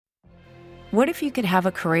What if you could have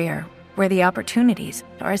a career where the opportunities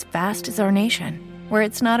are as vast as our nation, where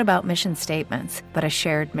it's not about mission statements, but a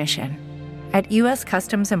shared mission? At U.S.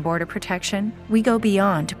 Customs and Border Protection, we go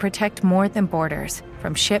beyond to protect more than borders.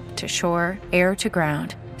 From ship to shore, air to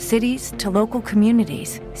ground, cities to local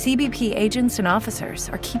communities, CBP agents and officers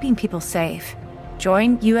are keeping people safe.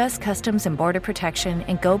 Join U.S. Customs and Border Protection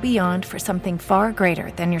and go beyond for something far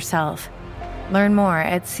greater than yourself. Learn more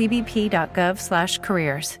at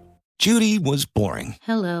cbp.gov/careers. Judy was boring.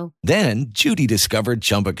 Hello. Then Judy discovered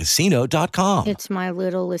ChumbaCasino.com. It's my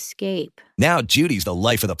little escape. Now Judy's the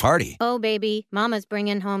life of the party. Oh, baby, mama's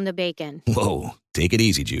bringing home the bacon. Whoa, take it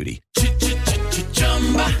easy, Judy.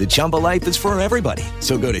 The Chumba life is for everybody.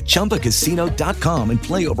 So go to ChumbaCasino.com and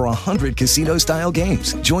play over 100 casino-style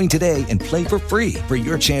games. Join today and play for free for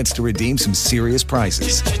your chance to redeem some serious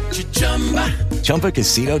prizes.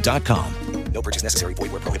 ChumbaCasino.com. No purchase necessary.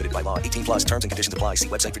 Void where prohibited by law. 18 plus terms and conditions apply. See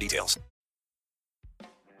website for details.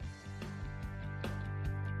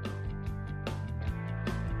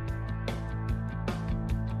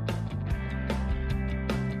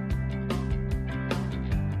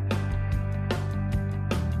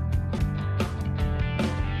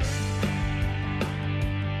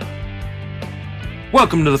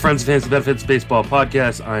 Welcome to the Friends of Fantasy Benefits Baseball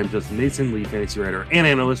Podcast. I'm Justin Mason, lead fantasy writer and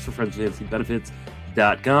analyst for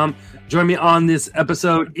friendsoffantasybenefits.com. Join me on this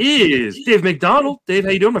episode is Dave McDonald. Dave, how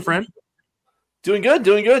you doing, my friend? Doing good.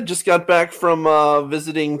 Just got back from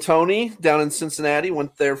visiting Tony down in Cincinnati.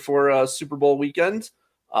 Went there for a Super Bowl weekend.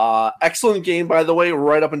 Excellent game, by the way,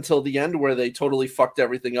 right up until the end where they totally fucked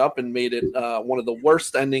everything up and made it one of the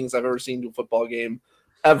worst endings I've ever seen to a football game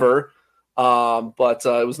ever. But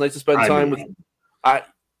it was nice to spend time with...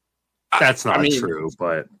 That's not true,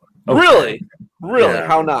 but... Okay. Really? Yeah.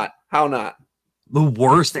 How not? The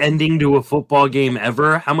worst ending to a football game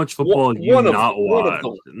ever? How much football have you not watched?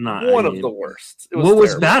 One of the worst. What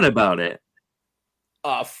was bad about it?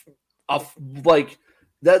 That's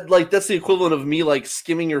the equivalent of me like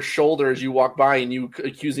skimming your shoulder as you walk by and you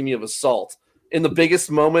accusing me of assault. In the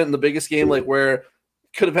biggest moment, in the biggest game, like where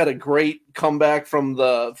could have had a great comeback from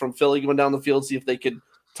Philly going down the field, see if they could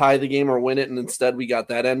tie the game or win it, and instead we got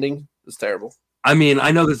that ending. It was terrible. I mean, I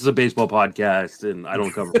know this is a baseball podcast and I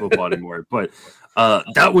don't cover football anymore, but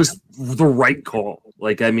that was the right call.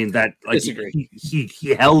 Like, I mean, that like Disagree. He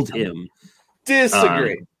held him.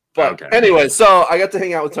 Disagree. But okay. Anyway, so I got to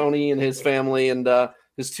hang out with Tony and his family and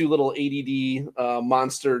his two little ADD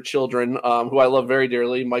monster children, who I love very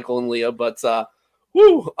dearly, Michael and Leah. But it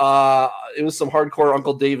was some hardcore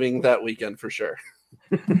Uncle Daving that weekend for sure.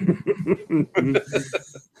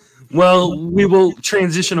 Well, we will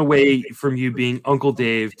transition away from you being Uncle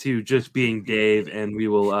Dave to just being Dave, and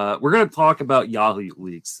we're going to talk about Yahoo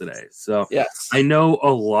leaks today. So yes, I know a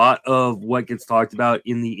lot of what gets talked about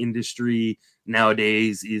in the industry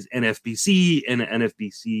nowadays is NFBC and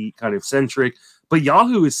NFBC kind of centric, but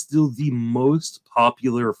Yahoo is still the most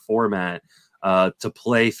popular format to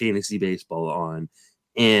play fantasy baseball on.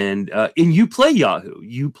 And you play Yahoo.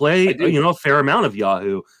 You play a fair amount of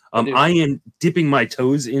Yahoo. I am dipping my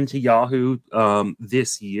toes into Yahoo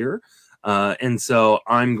this year. And so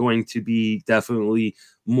I'm going to be definitely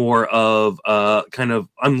more of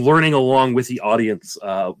I'm learning along with the audience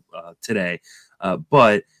today.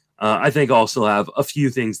 But I think I'll still have a few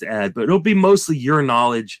things to add, but it'll be mostly your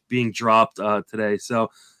knowledge being dropped today.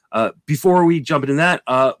 So before we jump into that,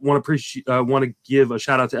 want to give a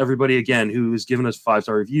shout out to everybody again who's given us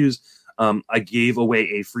 5-star reviews. I gave away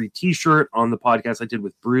a free T-shirt on the podcast I did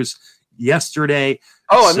with Bruce yesterday.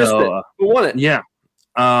 Oh, I missed it. Who won it? Yeah,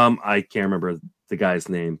 I can't remember the guy's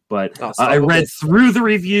name, but I read through the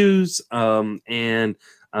reviews, and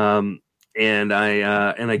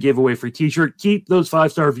I gave away a free T-shirt. Keep those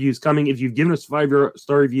 5-star reviews coming. If you've given us a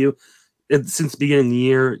 5-star review since the beginning of the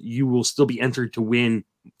year, you will still be entered to win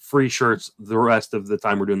free shirts the rest of the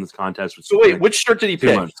time we're doing this contest. So wait, which shirt did he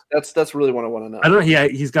pick? That's really what I want to know. I don't know.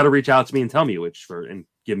 He's got to reach out to me and tell me which shirt and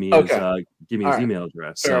give me his email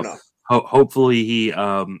address. Fair enough. Hopefully he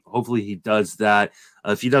does that.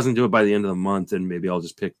 If he doesn't do it by the end of the month, then maybe I'll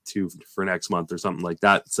just pick 2 for next month or something like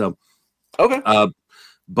that. So okay.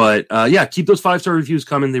 But keep those 5-star reviews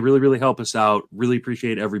coming. They really, really help us out. Really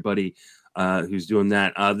appreciate everybody who's doing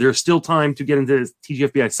that. There's still time to get into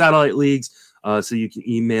TGFBI satellite leagues. So you can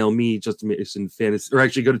email me, Justin Mason Fantasy, or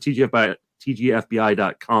actually go to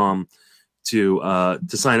TGFBI.com to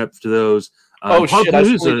sign up to those. I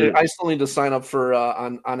still need to sign up for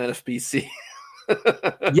on NFBC.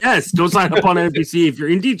 Yes, go sign up on NFBC. If you're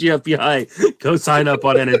in TGFBI, go sign up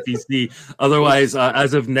on NFBC. Otherwise,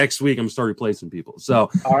 as of next week, I'm starting replacing people.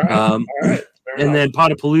 So, all right. And then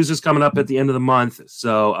Potapalooza is coming up at the end of the month.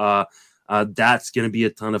 So That's going to be a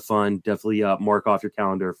ton of fun. Definitely mark off your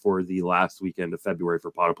calendar for the last weekend of February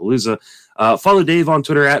for Potapalooza. Follow Dave on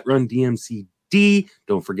Twitter at RunDMCD.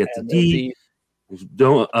 Don't forget the D.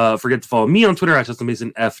 Don't forget to follow me on Twitter at Justin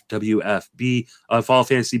Mason FWFB. Follow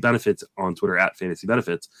Fantasy Benefits on Twitter at Fantasy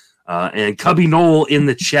Benefits. And Cubby Knoll in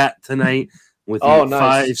the chat tonight with the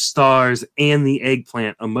nice. 5 stars and the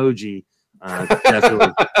eggplant emoji.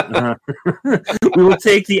 Definitely. We will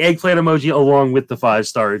take the eggplant emoji along with the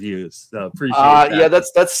 5-star reviews. So appreciate that. Yeah,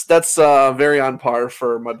 that's very on par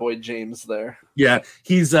for my boy James there. Yeah,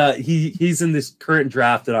 he's in this current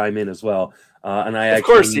draft that I'm in as well. And of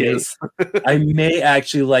course he is. I may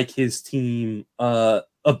actually like his team a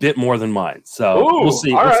bit more than mine. So we'll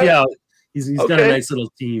see. We'll see how he's got a nice little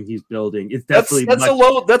team he's building. It's definitely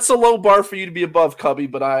that's a low bar for you to be above, Cubby,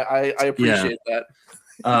 but I appreciate that.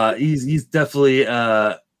 He's definitely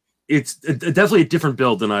it's definitely a different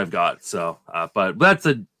build than I've got. So, but that's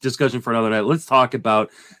a discussion for another night. Let's talk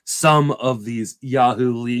about some of these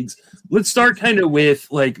Yahoo leagues. Let's start kind of with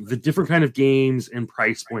like the different kind of games and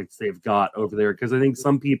price points they've got over there. Because I think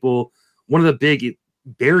some people, one of the big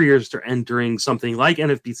barriers to entering something like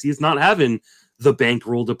NFBC is not having the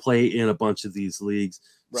bankroll to play in a bunch of these leagues.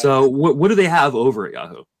 Right. So what do they have over at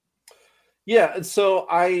Yahoo? Yeah, so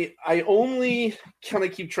I only kind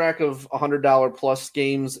of keep track of $100 plus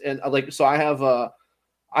games, and so I have a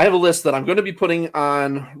list that I'm going to be putting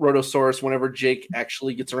on Rotosaurus whenever Jake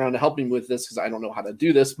actually gets around to helping me with this, because I don't know how to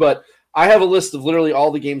do this, but I have a list of literally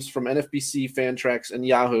all the games from NFBC, Fantrax, and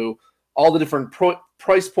Yahoo, all the different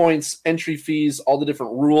price points, entry fees, all the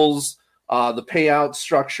different rules, the payout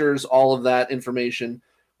structures, all of that information.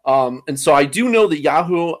 And so I do know that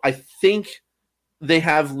Yahoo, I think they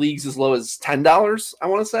have leagues as low as $10, I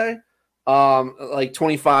want to say, like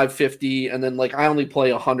 25, 50. And then like, I only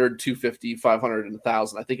play 100, 250, 500, and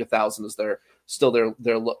 1,000. I think 1,000 is their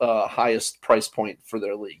highest price point for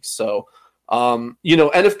their leagues. So,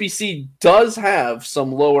 NFBC does have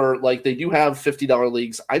some lower, like they do have $50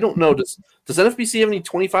 leagues. I don't know. Does NFBC have any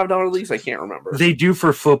 $25 leagues? I can't remember. They do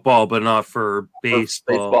for football, but not for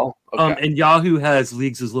baseball. Okay. And Yahoo has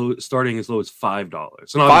leagues starting as low as $5.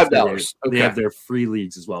 So $5. They have their free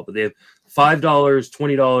leagues as well, but they have $5,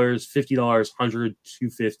 $20, $50, $100,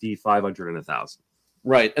 $250, $500, and $1,000.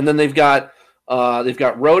 Right, and then they've got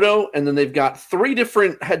Roto, and then they've got 3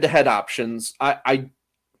 different head-to-head options.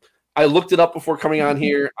 I looked it up before coming on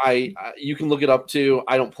here. You can look it up too.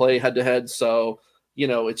 I don't play head-to-head, so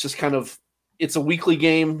it's just it's a weekly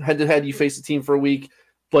game. Head-to-head, you face a team for a week,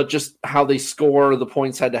 but just how they score the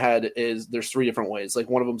points head-to-head is there's 3 different ways. Like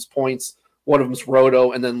one of them's points, one of them's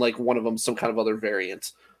Roto, and then like one of them's some kind of other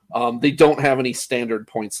variant. They don't have any standard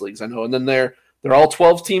points leagues, I know. And then they're all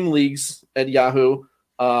 12-team leagues at Yahoo.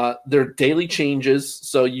 They're daily changes,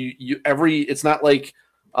 so it's not like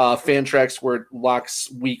Fantrax where it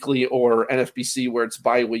locks weekly or NFBC where it's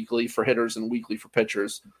bi-weekly for hitters and weekly for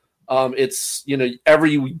pitchers. It's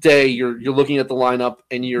every day you're looking at the lineup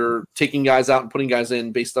and you're taking guys out and putting guys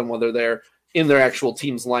in based on whether they're in their actual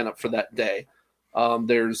team's lineup for that day.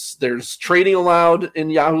 There's trading allowed in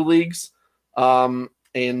Yahoo leagues, and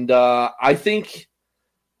I think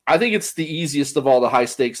it's the easiest of all the high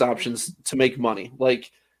stakes options to make money. Like,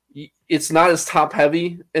 it's not as top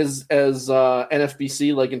heavy as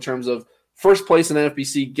NFBC, like in terms of first place in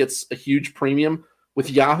NFBC gets a huge premium with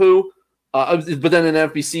Yahoo. But then in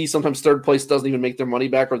NFBC, sometimes third place doesn't even make their money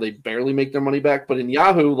back, or they barely make their money back. But in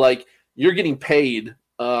Yahoo, like, you're getting paid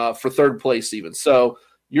for third place even. So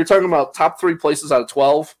you're talking about top 3 places out of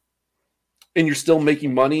 12, and you're still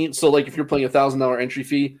making money. So like if you're playing $1,000 entry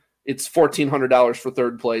fee, it's $1,400 for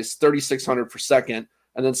third place, $3,600 for second,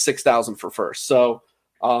 and then $6,000 for first. So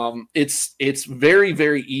it's very,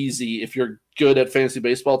 very easy if you're good at fantasy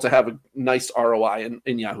baseball to have a nice ROI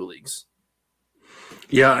in Yahoo leagues.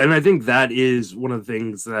 Yeah, and I think that is one of the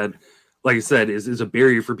things that, like I said, is a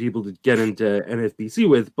barrier for people to get into NFBC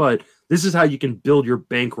with. But this is how you can build your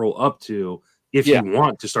bankroll up to if you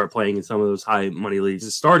want to start playing in some of those high money leagues.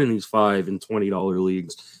 To start in these $5 and $20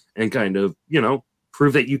 leagues and kind of,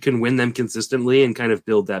 prove that you can win them consistently and kind of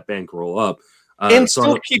build that bankroll up. And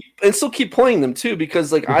still keep playing them too,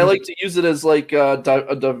 because like I like to use it as like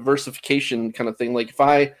a diversification kind of thing. Like if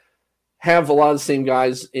I have a lot of the same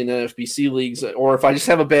guys in NFBC leagues, or if I just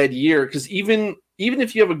have a bad year, because even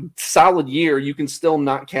if you have a solid year, you can still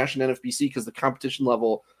not cash in NFBC because the competition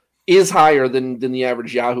level is higher than the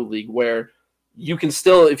average Yahoo league, where you can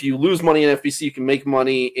still, if you lose money in NFBC, you can make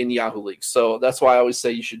money in Yahoo leagues. So that's why I always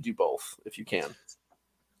say you should do both if you can.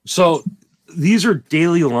 So these are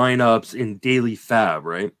daily lineups in daily fab,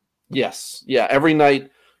 right? Yes. Yeah. Every night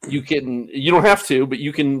you don't have to, but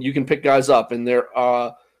you can pick guys up, and they're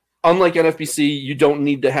unlike NFBC, you don't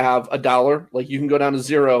need to have $1. Like you can go down to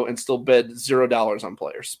 $0 and still bid $0 on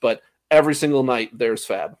players. But every single night there's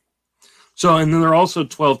fab. So, and then there are also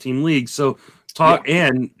 12-team leagues. So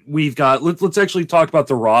and we've got, let's actually talk about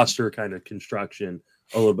the roster kind of construction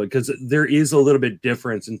a little bit, because there is a little bit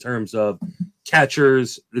difference in terms of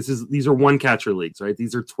catchers. These are one catcher leagues, right?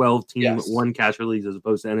 These are 12-team one catcher leagues, as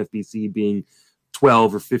opposed to NFBC being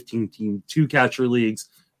 12 or 15-team two catcher leagues.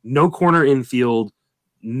 No corner infield,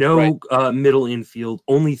 no middle infield,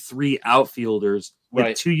 only 3 outfielders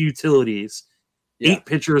with 2 utilities, 8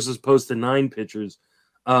 pitchers as opposed to 9 pitchers.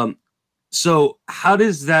 So how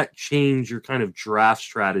does that change your kind of draft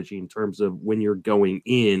strategy in terms of when you're going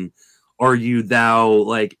in? Are you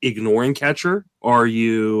like ignoring catcher? Are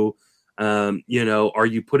you, are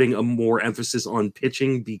you putting a more emphasis on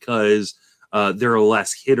pitching because there are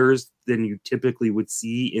less hitters than you typically would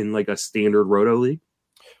see in like a standard roto league?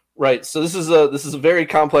 Right. So this is a very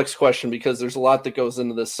complex question because there's a lot that goes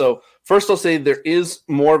into this. So first I'll say there is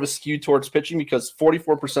more of a skew towards pitching because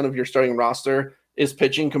 44% of your starting roster is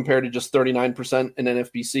pitching compared to just 39% in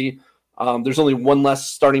NFBC. There's only one less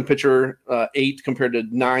starting pitcher, 8 compared to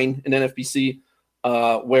 9 in NFBC,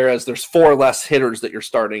 whereas there's 4 less hitters that you're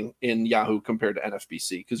starting in Yahoo compared to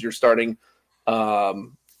NFBC because you're starting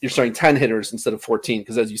 10 hitters instead of 14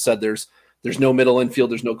 because, as you said, there's no middle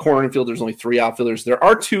infield, there's no corner infield, there's only 3 outfielders. There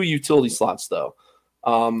are 2 utility slots though,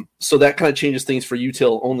 so that kind of changes things for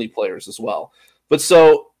util only players as well. But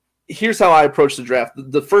so here's how I approach the draft.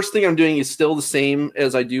 The first thing I'm doing is still the same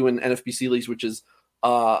as I do in NFBC leagues, which is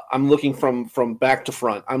I'm looking from back to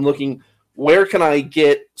front. I'm looking where can I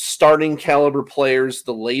get starting caliber players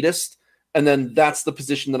the latest, and then that's the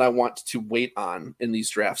position that I want to wait on in these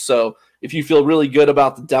drafts. So if you feel really good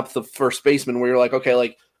about the depth of first baseman, where you're like, okay,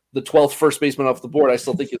 like the 12th first baseman off the board, I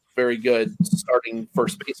still think it's very good starting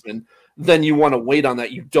first baseman, then you want to wait on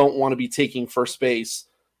that. You don't want to be taking first base,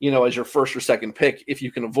 as your first or second pick if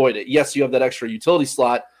you can avoid it. Yes, you have that extra utility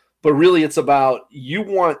slot, but really it's about you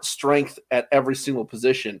want strength at every single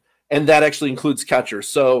position, and that actually includes catchers.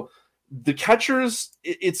 So the catchers,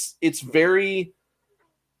 it's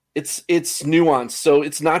nuanced. So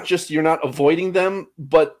it's not just you're not avoiding them,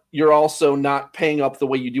 but you're also not paying up the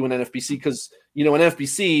way you do in NFBC because, in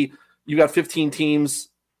NFBC, you got 15 teams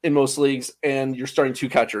in most leagues, and you're starting 2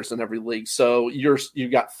 catchers in every league. So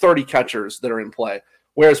you've got 30 catchers that are in play.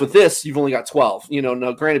 Whereas with this, you've only got 12.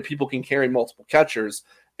 Now granted, people can carry multiple catchers,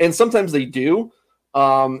 and sometimes they do,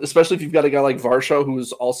 especially if you've got a guy like Varsho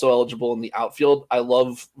who's also eligible in the outfield. I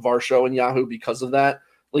love Varsho in Yahoo because of that.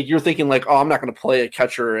 Like you're thinking like, oh, I'm not going to play a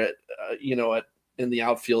catcher at in the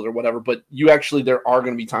outfield or whatever, but there are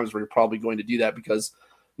going to be times where you're probably going to do that because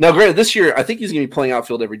now granted this year, I think he's going to be playing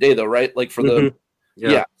outfield every day though, right? Like for the,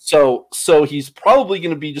 So he's probably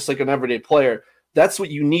going to be just like an everyday player. That's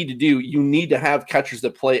what you need to do. You need to have catchers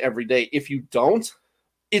that play every day. If you don't,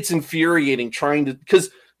 it's infuriating because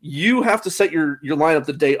you have to set your lineup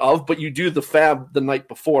the day of, but you do the fab the night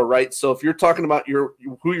before, right? So if you're talking about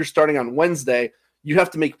who you're starting on Wednesday, you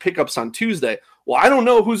have to make pickups on Tuesday. Well, I don't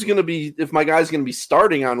know if my guy's going to be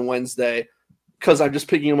starting on Wednesday because I'm just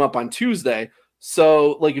picking him up on Tuesday.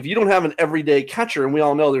 So like if you don't have an everyday catcher, and we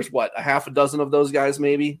all know there's a half a dozen of those guys,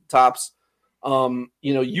 maybe tops,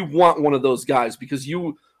 you want one of those guys because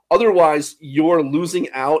otherwise you're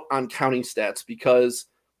losing out on counting stats because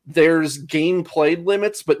there's game played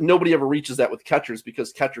limits, but nobody ever reaches that with catchers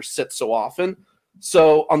because catchers sit so often.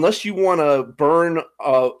 So unless you want to burn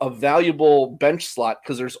a valuable bench slot,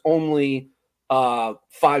 because there's only 5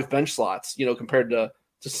 bench slots, compared to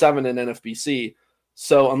 7 in NFBC.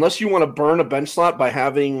 So unless you want to burn a bench slot by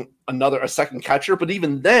having a second catcher, but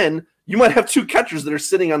even then you might have 2 catchers that are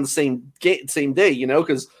sitting on the same day,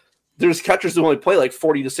 because there's catchers who only play like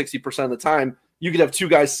 40 to 60% of the time. You could have 2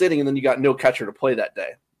 guys sitting and then you got no catcher to play that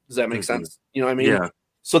day. Does that make sense? You know what I mean? Yeah.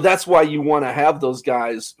 So that's why you want to have those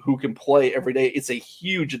guys who can play every day. It's a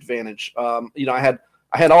huge advantage. I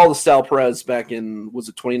had all the Sal Perez back in, was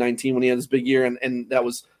it 2019 when he had his big year? And that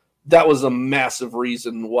was a massive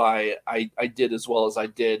reason why I did as well as I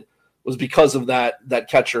did, was because of that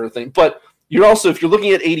catcher thing. But you're also, if you're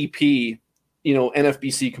looking at ADP,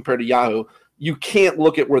 NFBC compared to Yahoo, you can't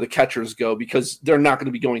look at where the catchers go because they're not going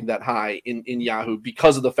to be going that high in Yahoo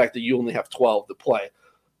because of the fact that you only have 12 to play.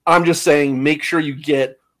 I'm just saying, make sure you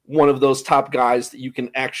get one of those top guys that you can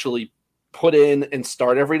actually put in and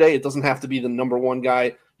start every day. It doesn't have to be the number 1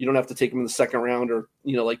 guy. You don't have to take him in the second round or,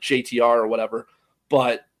 like JTR or whatever.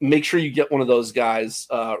 But make sure you get one of those guys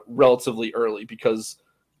relatively early because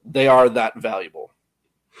they are that valuable.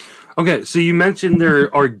 Okay, so you mentioned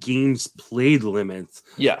there are games played limits.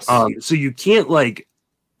 Yes. So you can't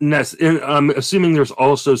I'm assuming there's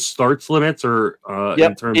also starts limits or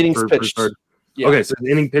in terms innings pitched. start. Yeah. Okay, so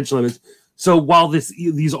inning pitch limits. So while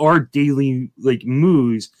these are daily like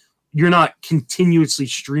moves, you're not continuously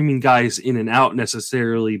streaming guys in and out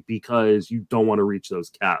necessarily because you don't want to reach those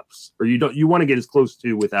caps, or you want to get as close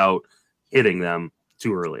to without hitting them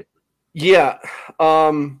too early. Yeah.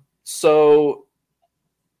 So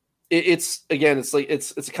it's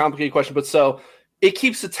a complicated question, but so it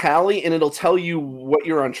keeps a tally and it'll tell you what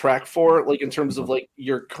you're on track for, like in terms of like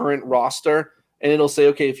your current roster, and it'll say,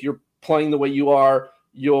 okay, if you're playing the way you are,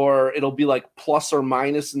 it'll be like plus or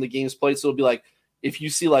minus in the games played. So it'll be like, if you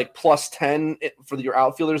see like plus 10 for your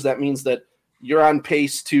outfielders, that means that you're on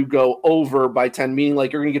pace to go over by 10, meaning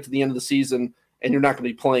like you're going to get to the end of the season and you're not going to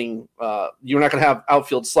be playing, you're not going to have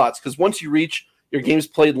outfield slots. Because once you reach your games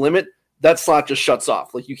played limit, that slot just shuts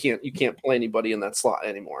off. Like you can't play anybody in that slot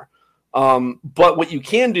anymore. But what you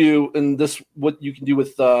can do, and what you can do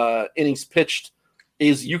with innings pitched,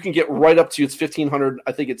 is you can get right up to, it's 1,500.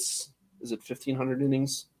 I think is it 1,500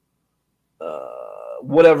 innings?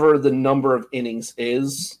 Whatever the number of innings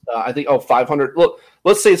is, I think 500. Look,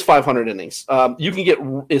 let's say it's 500 innings. You can get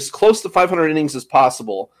as close to 500 innings as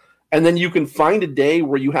possible, and then you can find a day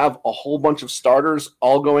where you have a whole bunch of starters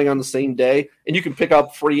all going on the same day, and you can pick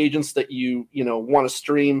up free agents that you want to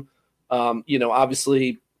stream.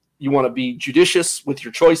 Obviously you want to be judicious with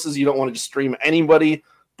your choices. You don't want to just stream anybody,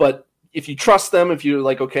 but if you trust them, if you're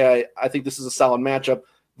like, okay, I think this is a solid matchup,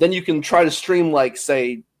 then you can try to stream like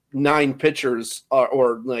say 9 pitchers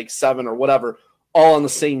or like 7 or whatever all on the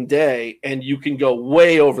same day, and you can go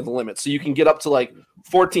way over the limit. So you can get up to like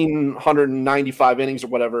 1,495 innings or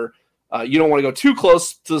whatever. You don't want to go too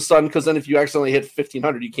close to the sun, because then if you accidentally hit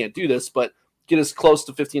 1,500, you can't do this, but get as close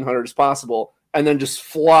to 1,500 as possible and then just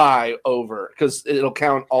fly over, because it'll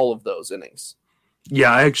count all of those innings.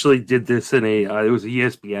 Yeah, I actually did this in it was a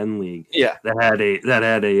ESPN league. Yeah, that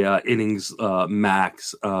had a innings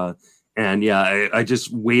max. And yeah, I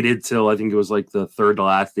just waited till I think it was like the third to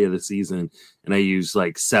last day of the season, and I used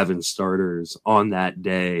like 7 starters on that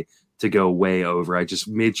day to go way over. I just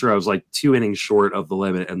made sure I was like 2 innings short of the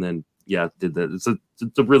limit, and then did that.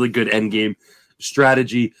 It's a really good end game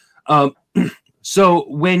strategy. So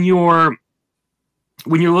when you're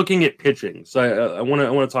looking at pitching, so I want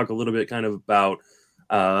to talk a little bit kind of about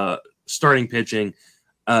starting pitching.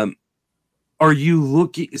 Are you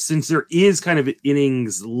looking, since there is kind of an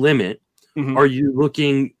innings limit, are you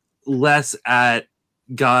looking less at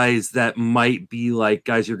guys that might be like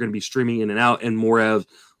guys you're going to be streaming in and out, and more of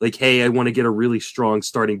like, hey, I want to get a really strong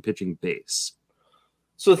starting pitching base?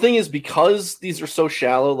 So the thing is, because these are so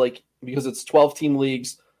shallow, like because it's 12-team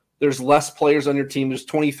leagues, there's less players on your team. There's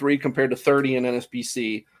 23 compared to 30 in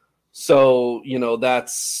NFBC. So,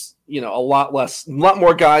 that's, a lot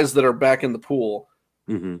more guys that are back in the pool.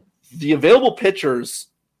 Mm-hmm. The available pitchers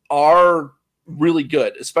are really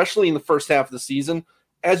good, especially in the first half of the season.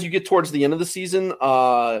 As you get towards the end of the season,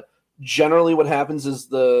 generally what happens is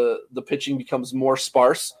the pitching becomes more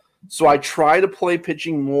sparse. So I try to play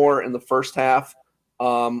pitching more in the first half,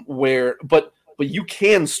 but you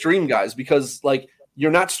can stream guys, because like you're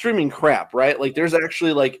not streaming crap, right? Like there's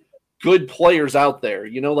actually like good players out there,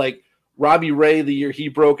 like Robbie Ray, the year he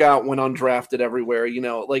broke out, went undrafted everywhere.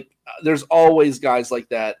 There's always guys like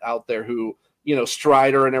that out there who,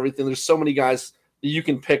 Strider and everything. There's so many guys that you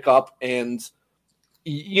can pick up, and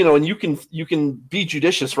and you can be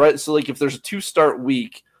judicious, right? So like if there's a 2-start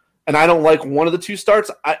week and I don't like one of the 2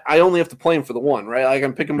 starts, I only have to play him for the one, right? I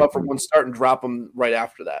can pick him up for 1 start and drop him right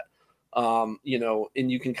after that.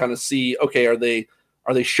 And you can kind of see, okay, are they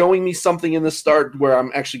showing me something in the start where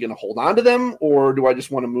I'm actually going to hold on to them, or do I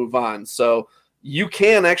just want to move on? So you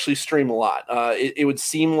can actually stream a lot. It would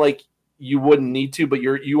seem like you wouldn't need to, but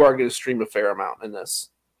you are going to stream a fair amount in this.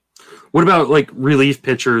 What about like relief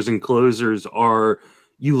pitchers and closers? Are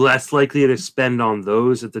you less likely to spend on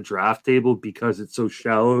those at the draft table because it's so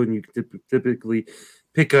shallow and you typically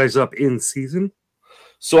pick guys up in season?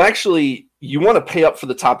 So actually, you want to pay up for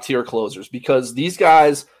the top tier closers, because these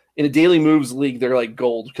guys in a daily moves league, they're like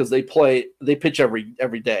gold, because they pitch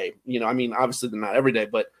every day. Obviously they're not every day,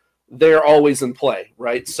 but they're always in play,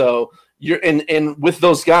 right? So and with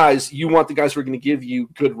those guys, you want the guys who are going to give you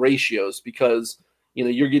good ratios, because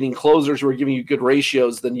you're getting closers who are giving you good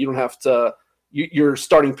ratios. Then you don't have to. Your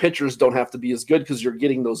starting pitchers don't have to be as good, because you're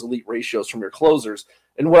getting those elite ratios from your closers.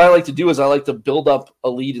 And what I like to do is I like to build up a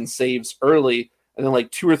lead in saves early, and then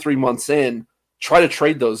like 2 or 3 months in, try to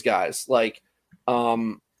trade those guys.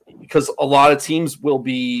 Because a lot of teams will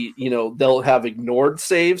be, they'll have ignored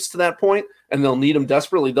saves to that point, and they'll need them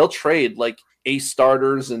desperately. They'll trade like ace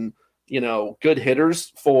starters and, good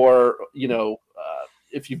hitters for,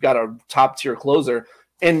 if you've got a top tier closer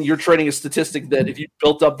and you're trading a statistic that if you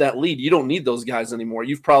built up that lead, you don't need those guys anymore.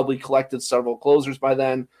 You've probably collected several closers by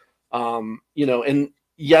then. And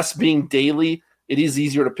yes, being daily, it is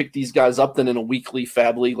easier to pick these guys up than in a weekly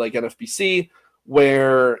fab league like NFBC,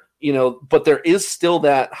 where, but there is still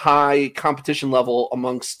that high competition level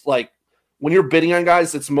amongst, like, when you're bidding on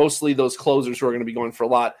guys, it's mostly those closers who are going to be going for a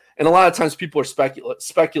lot. And a lot of times people are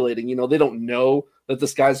speculating, they don't know that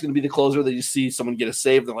this guy's going to be the closer. They just see someone get a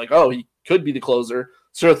save. They're like, oh, he could be the closer.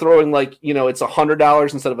 So they're throwing it's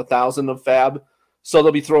 $100 instead of $1,000 of fab. So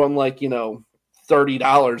they'll be throwing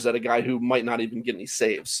 $30 at a guy who might not even get any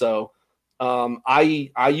saves. So I'm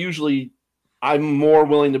more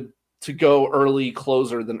willing to go early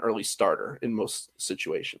closer than early starter in most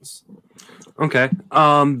situations. Okay.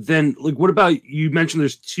 Then what about, you mentioned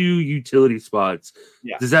there's 2 utility spots.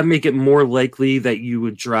 Yeah. Does that make it more likely that you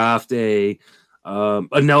would draft a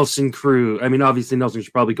Nelson Cruz? I mean, obviously Nelson's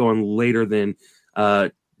probably going later than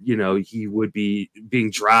he would be being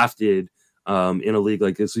drafted in a league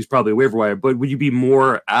like this. He's probably a waiver wire, but would you be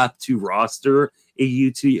more apt to roster a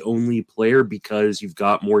UT only player because you've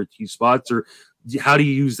got more T spots, or how do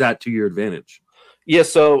you use that to your advantage? Yeah,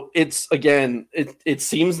 so it's, again, it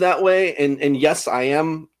seems that way, and yes, I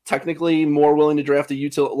am technically more willing to draft a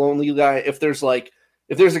utility only guy if there's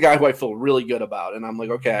a guy who I feel really good about, and I'm like,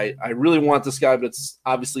 okay, I really want this guy, but it's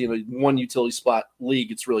obviously in a one utility spot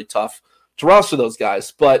league, it's really tough to roster those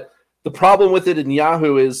guys. But the problem with it in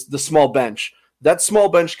Yahoo is the small bench. That small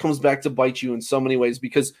bench comes back to bite you in so many ways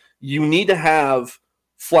because you need to have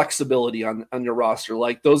flexibility on your roster.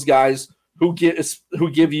 Like, those guys who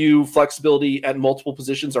give you flexibility at multiple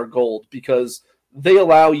positions are gold, because they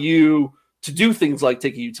allow you to do things like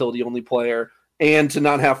take a utility only player and to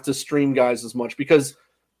not have to stream guys as much. Because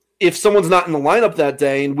if someone's not in the lineup that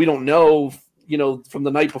day and we don't know, from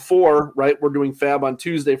the night before, right? We're doing fab on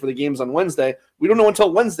Tuesday for the games on Wednesday. We don't know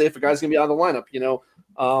until Wednesday if a guy's gonna be out of the lineup.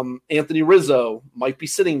 Anthony Rizzo might be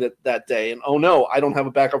sitting that day, and oh no, I don't have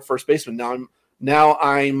a backup first baseman. I've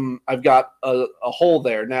got a hole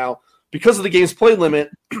there now. Because of the game's play limit,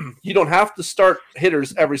 you don't have to start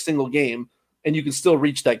hitters every single game, and you can still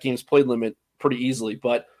reach that game's play limit pretty easily.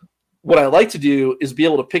 But what I like to do is be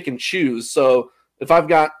able to pick and choose. So if I've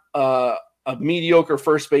got a mediocre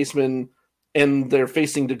first baseman and they're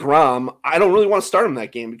facing DeGrom, I don't really want to start him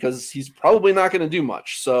that game because he's probably not going to do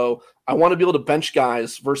much. So I want to be able to bench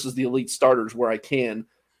guys versus the elite starters where I can.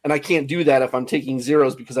 And I can't do that if I'm taking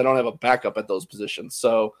zeros because I don't have a backup at those positions.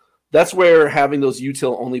 So that's where having those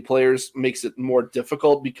util-only players makes it more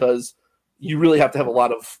difficult, because you really have to have a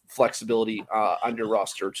lot of flexibility on your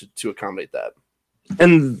roster to accommodate that.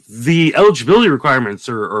 And the eligibility requirements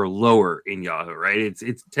are lower in Yahoo, right? It's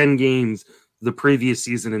 10 games the previous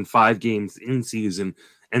season and 5 games in season.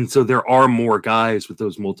 And so there are more guys with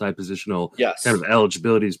those multi-positional kind of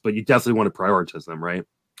eligibilities, but you definitely want to prioritize them, right?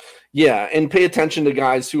 Yeah, and pay attention to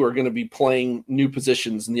guys who are going to be playing new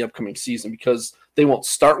positions in the upcoming season, because they won't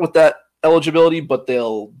start with that eligibility, but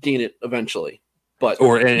they'll gain it eventually.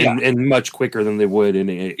 And much quicker than they would in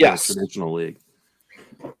a traditional league.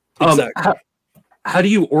 Exactly. How do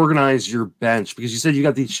you organize your bench? Because you said you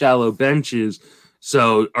got these shallow benches.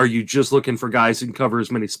 So are you just looking for guys who can cover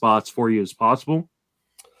as many spots for you as possible?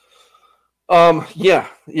 Yeah.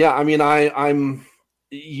 I mean,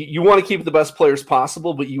 you want to keep the best players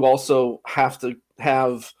possible, but you also have to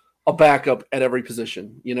have a backup at every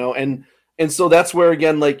position, and so that's where,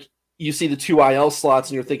 again, like, you see the 2 IL slots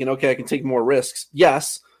and you're thinking, okay, I can take more risks.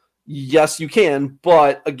 Yes, you can.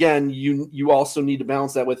 But again, you also need to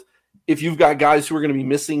balance that with, if you've got guys who are going to be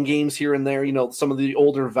missing games here and there, some of the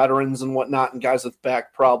older veterans and whatnot, and guys with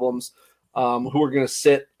back problems, who are going to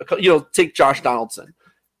sit, take Josh Donaldson.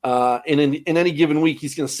 In any given week,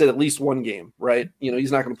 he's going to sit at least one game, right?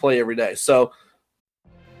 He's not going to play every day. So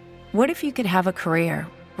what if you could have a career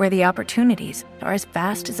where the opportunities are as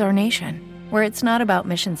vast as our nation, where it's not about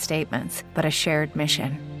mission statements, but a shared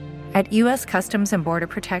mission? At U.S. Customs and Border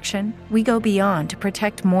Protection, we go beyond to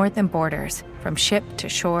protect more than borders. From ship to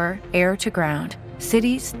shore, air to ground,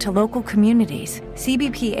 cities to local communities,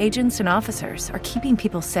 CBP agents and officers are keeping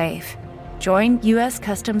people safe. Join U.S.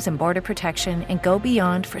 Customs and Border Protection and go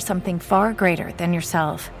beyond for something far greater than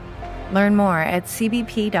yourself. Learn more at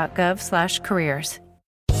cbp.gov/careers.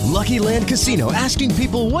 Lucky Land Casino, asking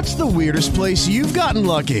people, what's the weirdest place you've gotten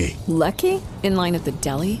lucky? Lucky? In line at the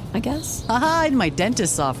deli, I guess? Aha, in my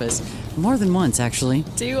dentist's office. More than once, actually.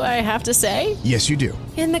 Do I have to say? Yes, you do.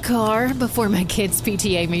 In the car before my kids'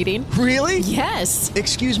 PTA meeting. Really? Yes.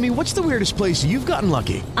 Excuse me, what's the weirdest place you've gotten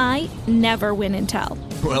lucky? I never win and tell.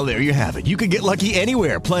 Well, there you have it. You can get lucky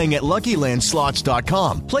anywhere, playing at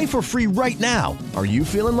LuckyLandSlots.com. Play for free right now. Are you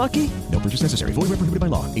feeling lucky? No purchase necessary. Void where prohibited by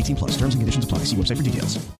law. 18+. Terms and conditions apply. See website for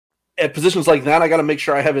details. At positions like that, I got to make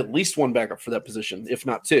sure I have at least one backup for that position, if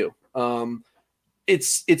not two.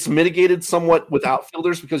 It's mitigated somewhat with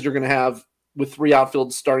outfielders because you're going to have, with 3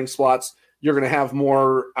 outfield starting slots, you're going to have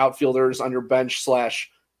more outfielders on your bench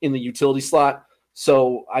 / in the utility slot.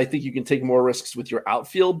 So I think you can take more risks with your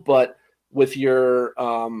outfield, but with your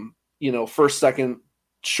first, second,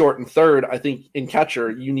 short, and third, I think in catcher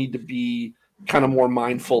you need to be kind of more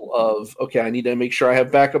mindful of, okay, I need to make sure I have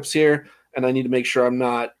backups here, and I need to make sure I'm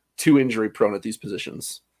not too injury prone at these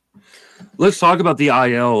positions. Let's talk about the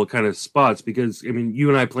IL kind of spots, because I mean, you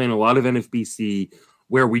and I play in a lot of NFBC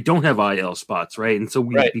where we don't have IL spots, right? And so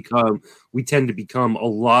we tend to become a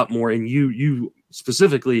lot more, and you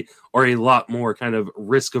specifically are a lot more kind of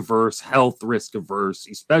risk averse, health risk averse,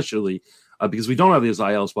 especially because we don't have these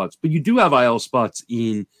IL spots. But you do have IL spots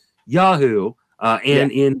in Yahoo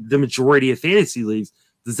and in the majority of fantasy leagues.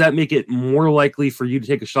 Does that make it more likely for you to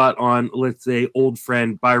take a shot on, let's say, old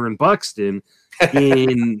friend Byron Buxton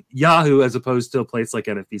in Yahoo as opposed to a place like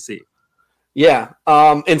NFBC? Yeah.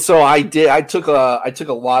 And so I took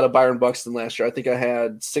a lot of Byron Buxton last year. I think I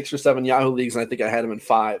had 6 or 7 Yahoo leagues, and I think I had him in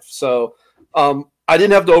 5. So I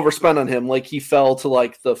didn't have to overspend on him. Like, he fell to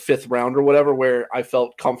like the 5th round or whatever, where I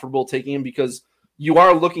felt comfortable taking him, because you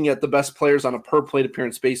are looking at the best players on a per plate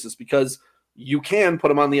appearance basis, because you can put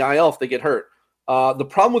them on the IL if they get hurt. The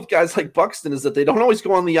problem with guys like Buxton is that they don't always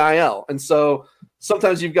go on the IL. And so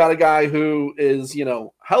sometimes you've got a guy who is,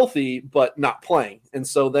 healthy, but not playing. And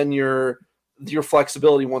so then your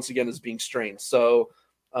flexibility once again is being strained. So,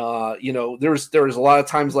 there was a lot of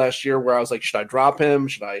times last year where I was like, should I drop him?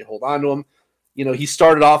 Should I hold on to him? He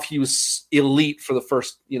started off, he was elite for the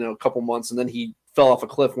first, couple months, and then he fell off a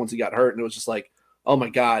cliff once he got hurt. And it was just like, oh my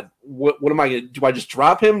God, what am I going to do? I just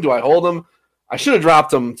drop him? Do I hold him? I should have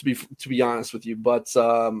dropped him, to be honest with you, but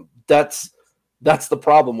that's the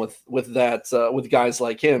problem with that with guys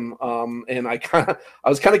like him. And I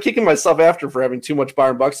was kind of kicking myself after for having too much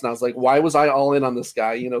Byron Buxton. I was like, why was I all in on this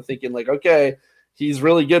guy? Thinking like, okay, he's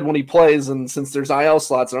really good when he plays, and since there's IL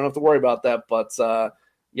slots, I don't have to worry about that. But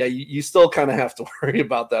you still kind of have to worry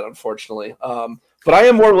about that, unfortunately. But I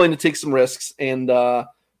am more willing to take some risks, and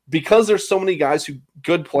because there's so many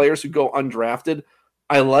good players who go undrafted,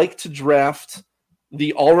 I like to draft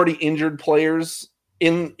the already injured players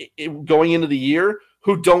in going into the year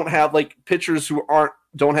who don't have, like, pitchers who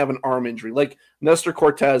don't have an arm injury. Like Nestor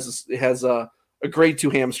Cortez has a grade 2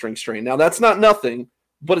 hamstring strain. Now that's not nothing,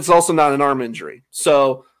 but it's also not an arm injury.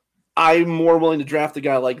 So I'm more willing to draft a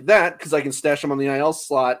guy like that because I can stash him on the IL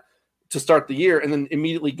slot to start the year and then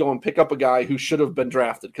immediately go and pick up a guy who should have been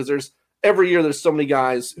drafted. Because every year there's so many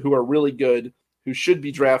guys who are really good who should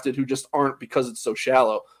be drafted, who just aren't because it's so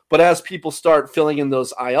shallow. But as people start filling in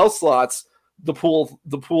those IL slots, the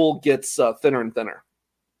pool gets thinner and thinner.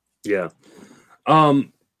 Yeah.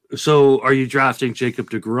 So are you drafting Jacob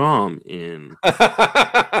deGrom in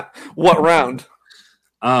what round?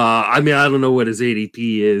 I mean, I don't know what his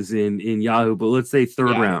ADP is in Yahoo, but let's say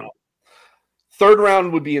third round. Third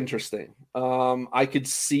round would be interesting. I could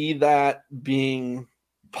see that being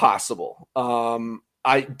possible.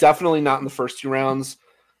 I definitely not in the first 2 rounds.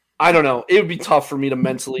 I don't know. It would be tough for me to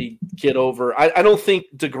mentally get over. I don't think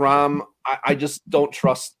deGrom, I just don't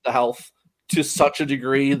trust the health to such a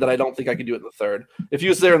degree that I don't think I could do it in the third. If he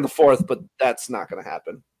was there in the 4th, but that's not going to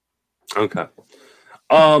happen. Okay.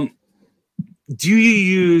 Do you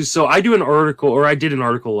use, so I do an article, or I did an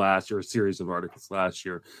article last year, a series of articles last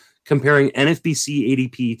year, comparing NFBC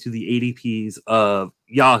ADP to the ADPs of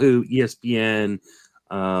Yahoo, ESPN,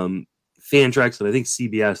 Fantrax, and I think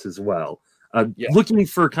CBS as well. Looking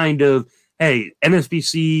for kind of, hey,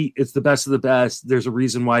 NFBC, it's the best of the best. There's a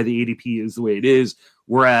reason why the ADP is the way it is.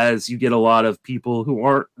 Whereas you get a lot of people who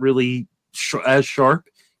aren't really as sharp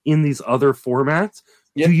in these other formats.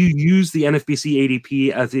 Yep. Do you use the NFBC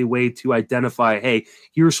ADP as a way to identify, hey,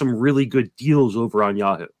 here's some really good deals over on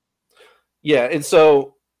Yahoo? Yeah, and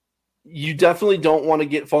so you definitely don't want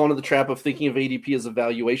to fall into the trap of thinking of ADP as a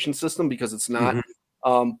valuation system because it's not.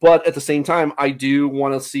 Mm-hmm. But at the same time, I do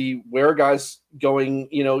want to see where guys going.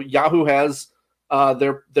 Yahoo has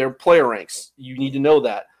their player ranks. You need to know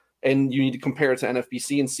that, and you need to compare it to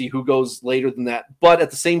NFBC and see who goes later than that. But at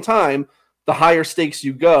the same time, the higher stakes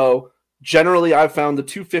you go, generally I've found the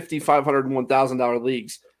 $250, $500, and $1,000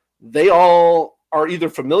 leagues, they all are either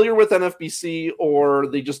familiar with NFBC or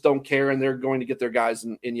they just don't care and they're going to get their guys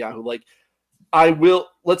in Yahoo. Like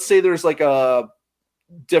let's say there's like a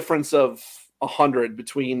difference of 100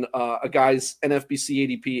 between a guy's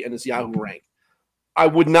NFBC ADP and his Yahoo rank. I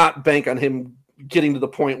would not bank on him getting to the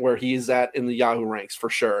point where he is at in the Yahoo ranks for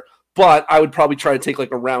sure. But I would probably try to take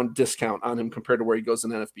like a round discount on him compared to where he goes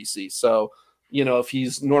in NFBC. So, if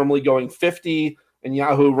he's normally going 50 and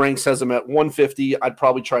Yahoo ranks has him at 150, I'd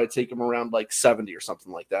probably try to take him around like 70 or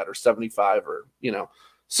something like that, or 75, or,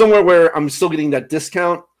 somewhere where I'm still getting that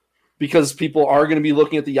discount because people are going to be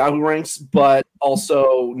looking at the Yahoo ranks, but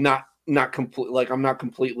also not complete. Like I'm not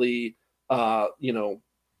completely,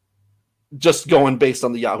 just going based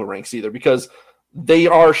on the Yahoo ranks either, because they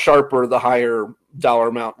are sharper the higher dollar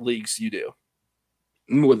amount leagues you do.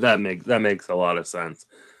 Well, that makes a lot of sense.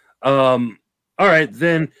 All right,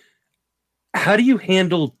 then how do you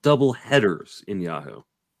handle double headers in Yahoo?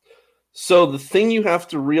 So the thing you have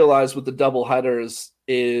to realize with the double headers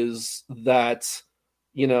is that,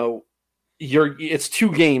 it's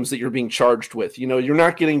 2 games that you're being charged with. You're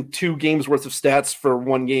not getting 2 games worth of stats for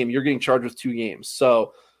 1 game. You're getting charged with 2 games.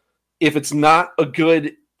 So if it's not a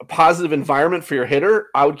good positive environment for your hitter,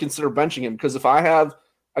 I would consider benching him, because if I have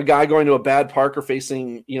a guy going to a bad park or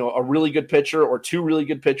facing, a really good pitcher or 2 really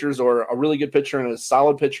good pitchers or a really good pitcher and a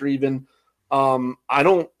solid pitcher even, I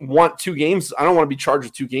don't want 2 games. I don't want to be charged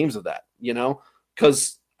with 2 games of that,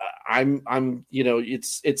 because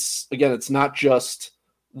it's not just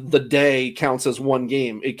the day counts as 1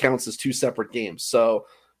 game. It counts as 2 separate games. So,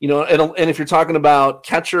 and if you're talking about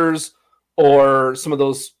catchers or some of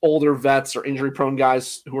those older vets or injury prone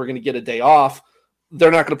guys who are going to get a day off, they're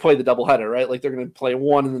not going to play the doubleheader, right? Like they're going to play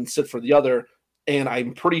one and then sit for the other. And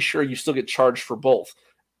I'm pretty sure you still get charged for both.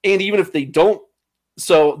 And even if they don't,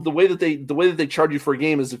 so the way that they charge you for a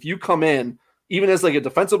game is if you come in, even as like a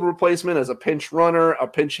defensive replacement, as a pinch runner, a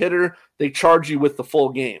pinch hitter, they charge you with the full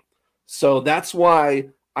game. So that's why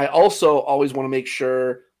I also always want to make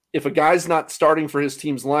sure if a guy's not starting for his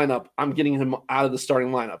team's lineup, I'm getting him out of the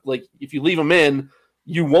starting lineup. Like if you leave him in,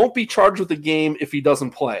 you won't be charged with the game if he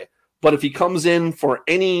doesn't play. But if he comes in for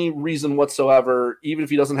any reason whatsoever, even if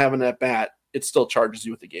he doesn't have an at-bat, it still charges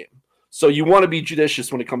you with the game. So you want to be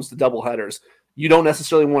judicious when it comes to doubleheaders. You don't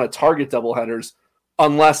necessarily want to target doubleheaders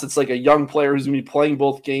unless it's like a young player who's going to be playing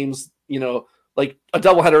both games, like a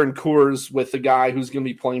doubleheader in Coors with a guy who's going to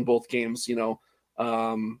be playing both games,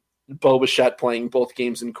 Bo Bichette playing both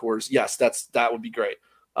games in Coors. Yes, that would be great.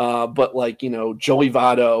 But like, Joey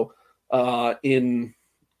Votto in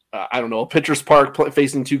I don't know, a pitcher's park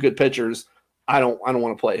facing 2 good pitchers, I don't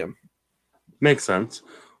want to play him. Makes sense.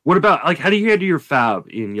 What about like how do you handle your fab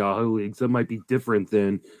in Yahoo leagues? That might be different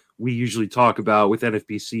than we usually talk about with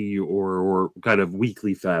NFBC or kind of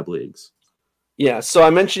weekly fab leagues. Yeah, so I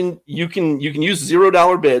mentioned you can use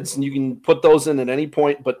 $0 bids and you can put those in at any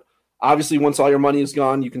point, but obviously, once all your money is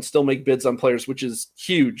gone, you can still make bids on players, which is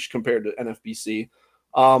huge compared to NFBC.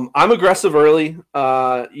 I'm aggressive early.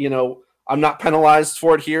 I'm not penalized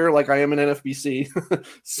for it here like I am in NFBC.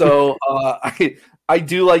 So I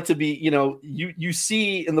do like to be, you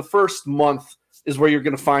see in the first month is where you're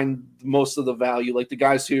going to find most of the value, like the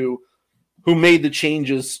guys who made the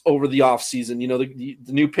changes over the offseason,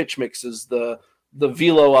 the new pitch mixes, the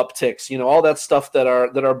velo upticks, all that stuff that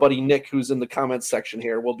our buddy Nick, who's in the comments section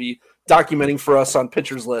here, will be documenting for us on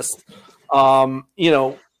Pitchers List. We'll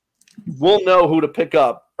know who to pick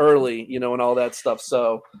up early, and all that stuff.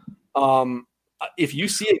 So if you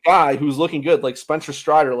see a guy who's looking good, like Spencer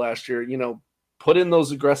Strider last year, put in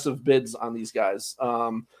those aggressive bids on these guys,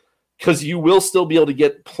 because you will still be able to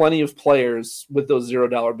get plenty of players with those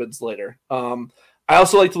 $0 bids later. I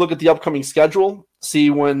also like to look at the upcoming schedule, see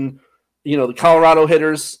when the Colorado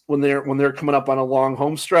hitters, when they're coming up on a long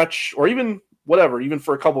home stretch, or even whatever, even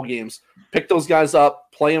for a couple games, pick those guys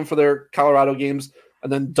up, play them for their Colorado games,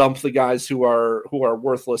 and then dump the guys who are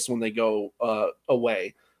worthless when they go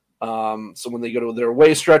away. So when they go to their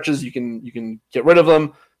away stretches, you can get rid of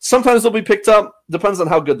them. Sometimes they'll be picked up. Depends on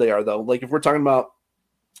how good they are, though. Like if we're talking about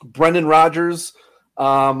Brendan Rodgers,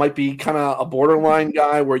 might be kind of a borderline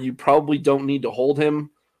guy where you probably don't need to hold him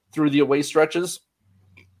through the away stretches.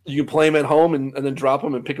 You can play him at home and then drop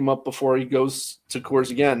him and pick him up before he goes to Coors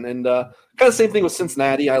again. And kind of the same thing with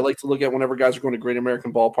Cincinnati. I like to look at whenever guys are going to Great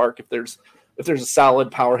American Ballpark, if there's a solid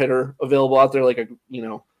power hitter available out there, like a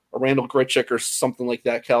Randall Grichuk or something like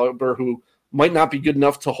that caliber, who might not be good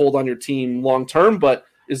enough to hold on your team long term, but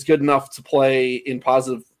is good enough to play in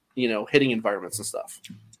positive, hitting environments and stuff.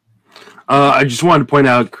 I just wanted to point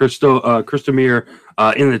out, Christomir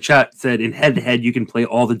in the chat said in head-to-head you can play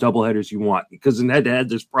all the doubleheaders you want, because in head-to-head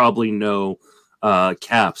there's probably no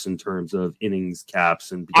caps in terms of innings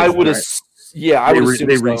caps, and I would assume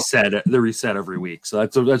they reset every week. So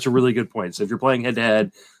that's a really good point. So if you're playing head to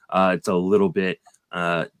head, it's a little bit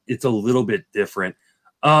different.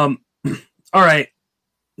 All right,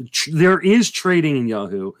 there is trading in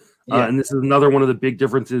Yahoo, and this is another one of the big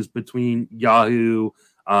differences between Yahoo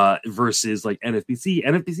versus like NFBC.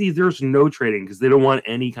 NFBC, there's no trading because they don't want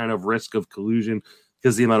any kind of risk of collusion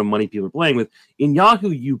because the amount of money people are playing with. In Yahoo,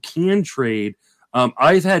 you can trade.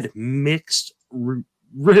 I've had mixed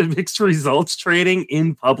results trading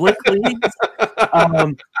in public leagues.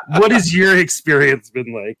 What has your experience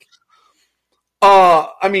been like?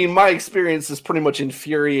 I mean, my experience is pretty much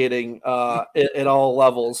infuriating at all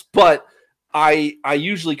levels, but I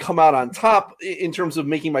usually come out on top in terms of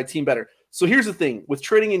making my team better. So here's the thing with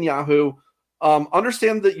trading in Yahoo.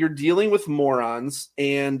 Understand that you're dealing with morons,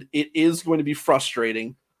 and it is going to be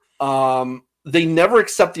frustrating. They never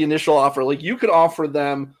accept the initial offer. Like you could offer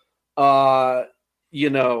them, you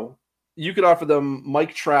could offer them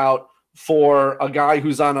Mike Trout for a guy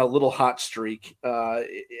who's on a little hot streak at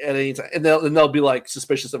any time, and they'll be like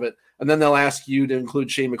suspicious of it, and then they'll ask you to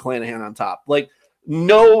include Shane McClanahan on top. Like,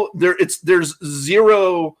 no, there's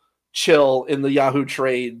zero chill in the Yahoo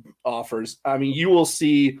trade offers. I mean, you will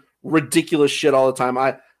see ridiculous shit all the time.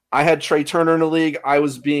 I had Trey Turner in the league. I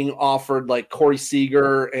was being offered like Corey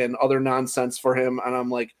Seager and other nonsense for him. And I'm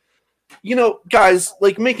like, guys,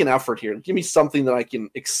 like make an effort here. Give me something that I can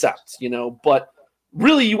accept, but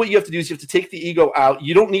really what you have to do is you have to take the ego out.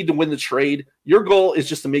 You don't need to win the trade. Your goal is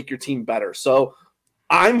just to make your team better. So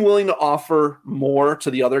I'm willing to offer more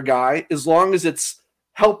to the other guy as long as it's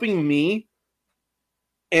helping me.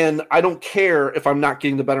 And I don't care if I'm not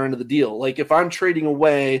getting the better end of the deal. Like if I'm trading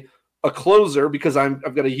away a closer because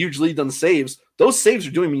I've got a huge lead on saves, those saves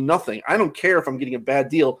are doing me nothing. I don't care if I'm getting a bad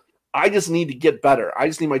deal. I just need to get better. I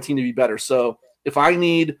just need my team to be better. So if I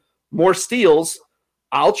need more steals,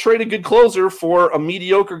 I'll trade a good closer for a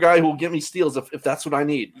mediocre guy who will get me steals if that's what I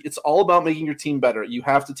need. It's all about making your team better. You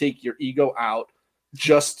have to take your ego out.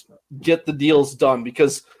 Just get the deals done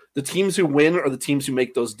because the teams who win are the teams who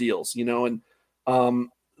make those deals, and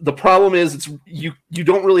the problem is you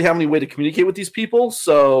don't really have any way to communicate with these people.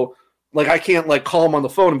 So like I can't like call them on the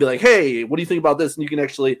phone and be like, hey, what do you think about this? And you can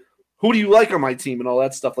actually, who do you like on my team and all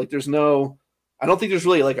that stuff? Like I don't think there's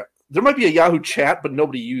really there might be a Yahoo chat, but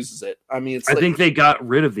nobody uses it. I mean, I think they got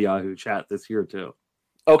rid of the Yahoo chat this year too.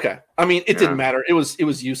 Okay. I mean, it didn't matter. It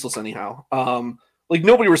was useless anyhow. Like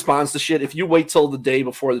nobody responds to shit. If you wait till the day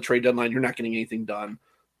before the trade deadline, you're not getting anything done.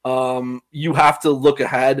 You have to look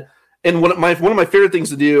ahead. And one of my favorite things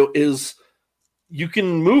to do is you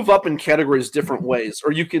can move up in categories different ways,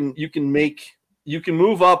 or you can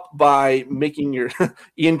move up by making your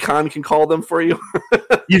Ian Kahn can call them for you.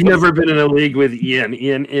 You've never been in a league with Ian.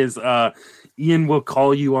 Ian will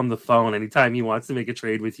call you on the phone anytime he wants to make a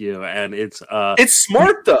trade with you, and it's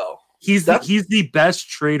smart though. He's the best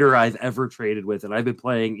trader I've ever traded with, and I've been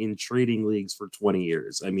playing in trading leagues for 20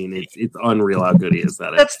 years. I mean, it's unreal how good he is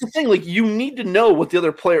at it. That's the thing. Like, you need to know who the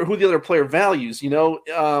other player values.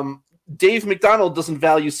 Dave McDonald doesn't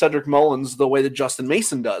value Cedric Mullins the way that Justin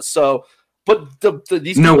Mason does. So, but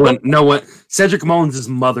these no one. Cedric Mullins'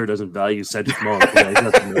 mother doesn't value Cedric Mullins the way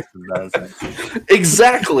Justin Mason does.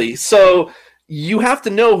 Exactly. So you have to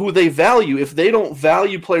know who they value. If they don't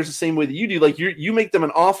value players the same way that you do, like you make them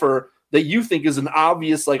an offer that you think is an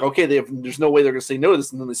obvious, like, okay, there's no way they're going to say no to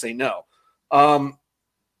this, and then they say no.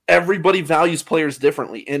 Everybody values players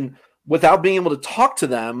differently, and without being able to talk to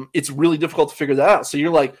them, it's really difficult to figure that out. So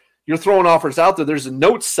you're throwing offers out there. There's a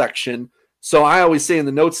notes section. So I always say in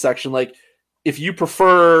the notes section, like, if you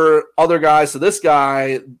prefer other guys to this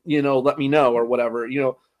guy, let me know or whatever.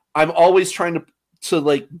 I'm always trying to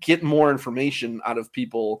like get more information out of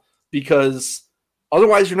people because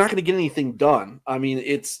otherwise you're not going to get anything done. I mean,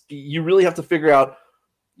 you really have to figure out,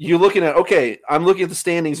 I'm looking at the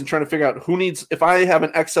standings and trying to figure out if I have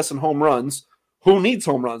an excess in home runs, who needs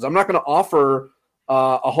home runs? I'm not going to offer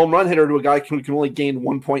a home run hitter to a guy who can only gain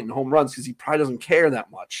 1 point in home runs because he probably doesn't care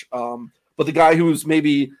that much. But the guy who's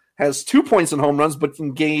maybe has 2 points in home runs but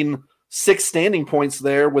can gain 6 standing points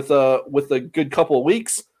there with a good couple of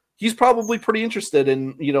weeks, he's probably pretty interested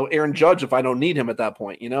in, Aaron Judge if I don't need him at that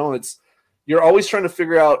point. You're always trying to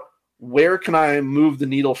figure out where can I move the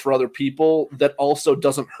needle for other people that also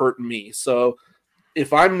doesn't hurt me. So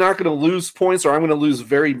if I'm not going to lose points or I'm going to lose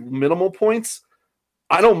very minimal points,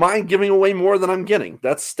 I don't mind giving away more than I'm getting.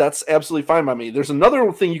 That's absolutely fine by me. There's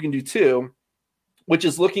another thing you can do too, which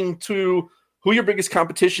is looking to who your biggest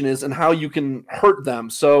competition is and how you can hurt them.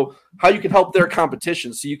 So how you can help their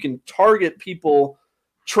competition. So you can target people,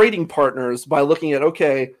 trading partners, by looking at,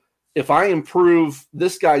 okay, if I improve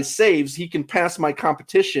this guy's saves, he can pass my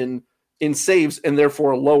competition in saves and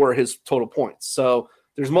therefore lower his total points. So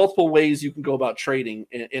there's multiple ways you can go about trading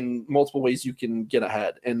and multiple ways you can get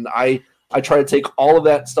ahead. And I try to take all of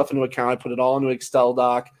that stuff into account. I put it all into Excel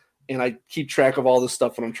doc, and I keep track of all this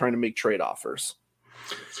stuff when I'm trying to make trade offers.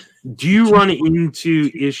 Do you run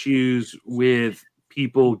into issues with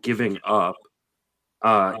people giving up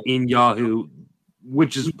in Yahoo,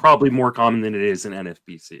 which is probably more common than it is in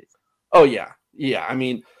NFBC? Oh, yeah. Yeah. I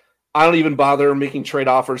mean, I don't even bother making trade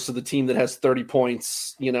offers to the team that has 30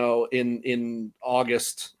 points, in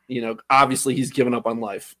August. Obviously he's given up on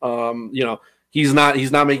life. He's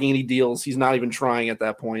not making any deals. He's not even trying at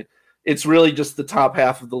that point. It's really just the top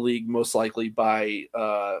half of the league, most likely by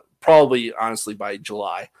probably honestly by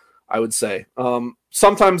July, I would say.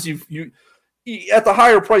 Sometimes you at the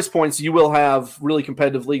higher price points, you will have really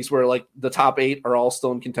competitive leagues where like the top 8 are all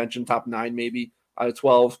still in contention, top 9 maybe out of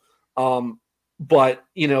 12. But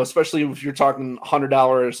especially if you're talking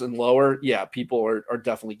 $100 and lower, yeah, people are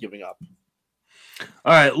definitely giving up.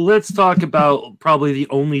 All right, let's talk about probably the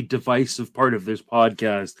only divisive part of this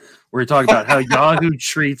podcast. We're talking about how Yahoo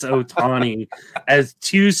treats Ohtani as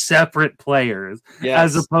 2 separate players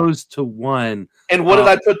as opposed to one. And what did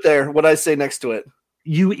I put there? What did I say next to it?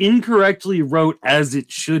 You incorrectly wrote "as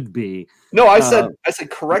it should be." No, I said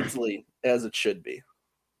correctly as it should be.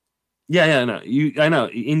 Yeah, no, I know.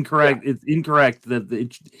 Incorrect. Yeah. It's incorrect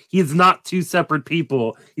that he is not 2 separate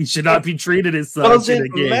people. He should not be treated as such.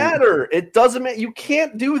 Doesn't matter. It doesn't matter. You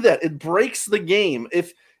can't do that. It breaks the game.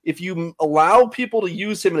 If you allow people to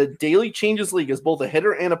use him in a daily changes league as both a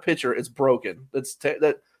hitter and a pitcher, it's broken.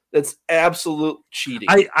 That's absolute cheating.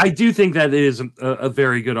 I do think that it is a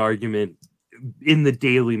very good argument in the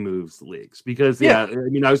daily moves leagues because I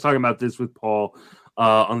mean, I was talking about this with Paul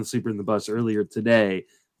on the Sleeper in the Bus earlier today.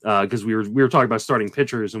 Because we were talking about starting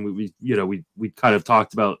pitchers, and we kind of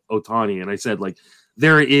talked about Ohtani, and I said like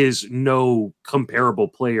there is no comparable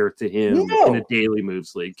player to him in a daily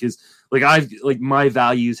moves league because my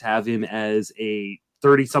values have him as a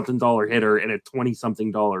 $30-something hitter and a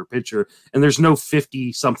 $20-something pitcher, and there's no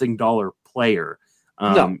 $50-something player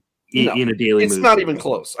in a daily. It's not even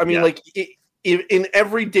close. I mean, in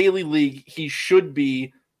every daily league, he should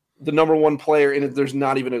be the number 1 player, and there's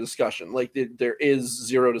not even a discussion. Like there is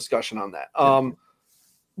zero discussion on that.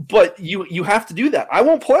 But you have to do that. I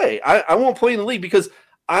won't play. I won't play in the league because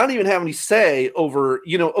I don't even have any say over,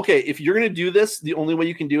 okay, if you're going to do this, the only way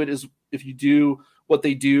you can do it is if you do what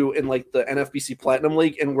they do in like the NFBC Platinum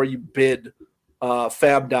League and where you bid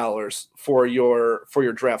fab dollars for your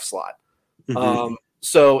draft slot. Mm-hmm.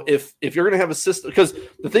 So if you're going to have a system, because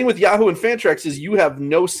the thing with Yahoo and Fantrax is you have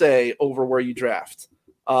no say over where you draft.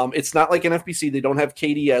 It's not like NFBC. They don't have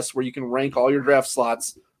KDS where you can rank all your draft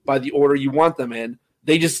slots by the order you want them in.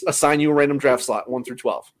 They just assign you a random draft slot, 1 through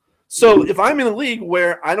 12. So if I'm in a league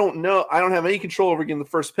where I don't have any control over getting the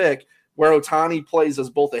first pick, where Ohtani plays as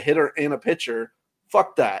both a hitter and a pitcher,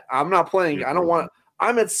 fuck that. I'm not playing.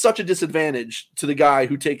 I'm at such a disadvantage to the guy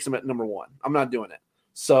who takes him at number 1. I'm not doing it.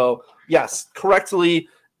 So yes, correctly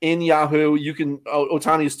in Yahoo, you can,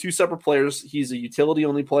 Ohtani is 2 separate players. He's a utility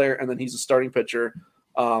only player, and then he's a starting pitcher.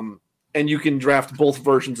 And you can draft both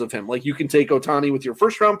versions of him. Like you can take Ohtani with your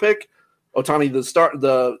first round pick, Ohtani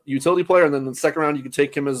the utility player, and then the second round you can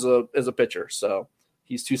take him as a pitcher. So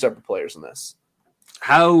he's 2 separate players in this.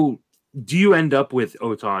 How do you end up with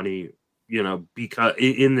Ohtani? Because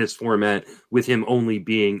in this format with him only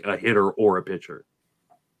being a hitter or a pitcher,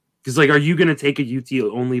 because are you going to take a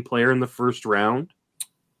UT only player in the first round?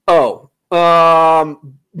 Oh,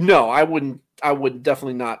 no, I wouldn't. I would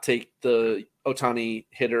definitely not take the Ohtani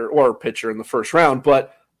hitter or pitcher in the first round,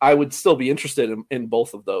 but I would still be interested in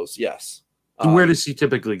both of those. Yes. Where does he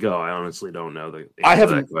typically go? I honestly don't know. I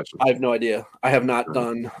have no idea. I have not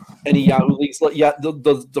done any Yahoo leagues yet.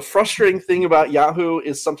 The frustrating thing about Yahoo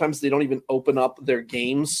is sometimes they don't even open up their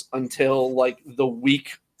games until like the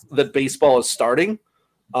week that baseball is starting.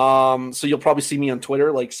 So you'll probably see me on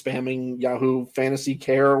Twitter like spamming Yahoo Fantasy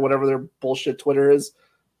Care or whatever their bullshit Twitter is.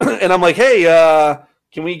 And I'm like, hey,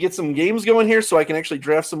 can we get some games going here so I can actually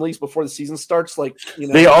draft some leagues before the season starts?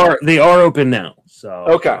 They are open now. So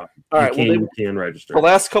okay, all right. You can register. The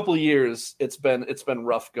last couple of years, it's been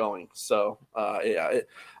rough going. So I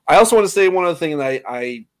also want to say one other thing that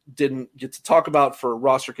I didn't get to talk about for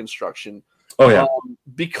roster construction. Oh yeah,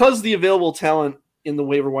 because the available talent in the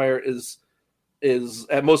waiver wire is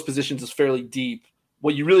at most positions is fairly deep.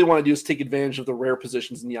 What you really want to do is take advantage of the rare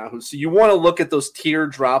positions in Yahoo. So you want to look at those tier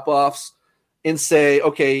drop-offs and say,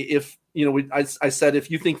 okay, if I said if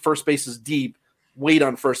you think first base is deep, wait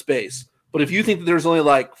on first base. But if you think that there's only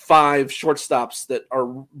like 5 shortstops that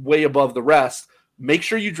are way above the rest, make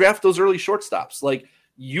sure you draft those early shortstops. Like,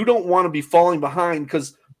 you don't want to be falling behind,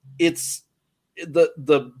 because it's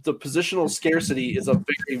the positional scarcity is a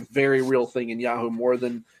very, very real thing in Yahoo, more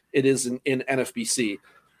than it is in NFBC.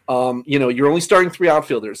 You're only starting 3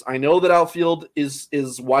 outfielders. I know that outfield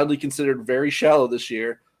is widely considered very shallow this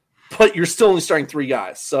year, but you're still only starting 3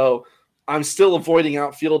 guys. So I'm still avoiding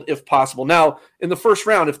outfield if possible. Now, in the first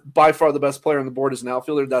round, if by far the best player on the board is an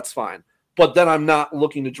outfielder, that's fine. But then I'm not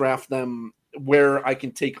looking to draft them where I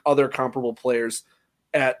can take other comparable players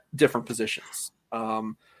at different positions.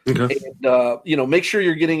 Okay. And, make sure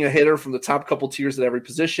you're getting a hitter from the top couple tiers at every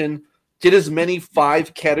position. Get as many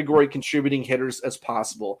 5-category contributing hitters as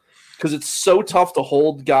possible, because it's so tough to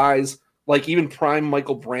hold guys like even prime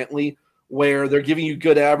Michael Brantley, where they're giving you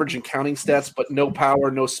good average and counting stats, but no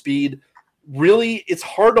power, no speed. Really, it's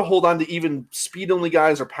hard to hold on to even speed-only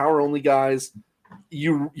guys or power-only guys.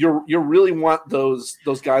 You really want those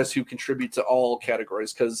guys who contribute to all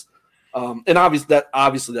categories, because and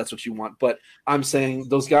obviously that's what you want. But I'm saying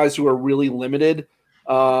those guys who are really limited,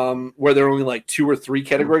 where they're only like 2 or 3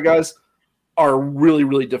 category guys, are really,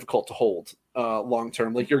 really difficult to hold long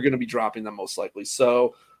term. Like, you're going to be dropping them most likely.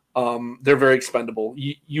 So they're very expendable.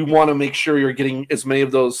 You want to make sure you're getting as many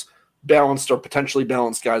of those balanced or potentially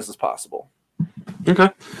balanced guys as possible. Okay.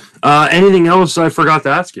 Anything else I forgot to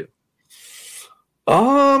ask you?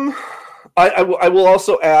 I will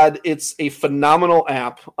also add, it's a phenomenal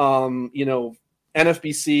app. NFBC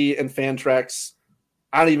and Fantrax,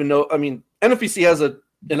 I don't even know. I mean, NFBC has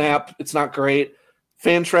an app. It's not great.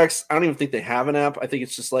 Fantrax, I don't even think they have an app. I think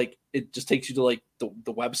it's just like, it just takes you to like the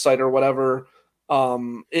website or whatever.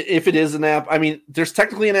 If it is an app, I mean, there's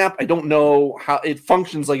technically an app. I don't know how it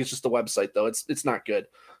functions. Like, it's just a website though. It's not good.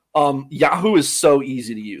 Yahoo is so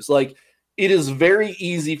easy to use. Like, it is very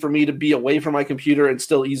easy for me to be away from my computer and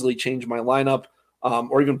still easily change my lineup,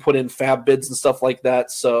 or even put in fab bids and stuff like that.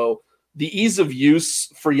 So the ease of use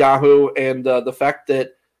for Yahoo, and the fact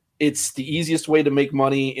that it's the easiest way to make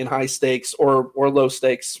money in high stakes or low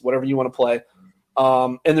stakes, whatever you want to play.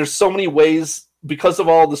 And there's so many ways, because of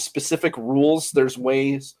all the specific rules, there's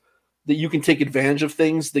ways that you can take advantage of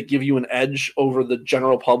things that give you an edge over the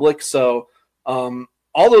general public. So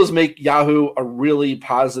all those make Yahoo a really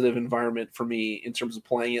positive environment for me in terms of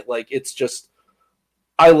playing it. Like, it's just,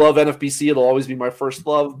 I love NFBC. It'll always be my first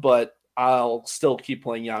love, but I'll still keep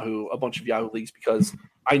playing Yahoo, a bunch of Yahoo leagues, because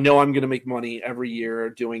I know I'm going to make money every year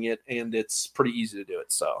doing it, and it's pretty easy to do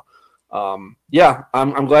it. So, I'm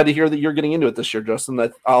glad to hear that you're getting into it this year, Justin.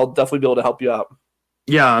 That I'll definitely be able to help you out.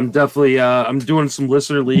 Yeah, I'm definitely I'm doing some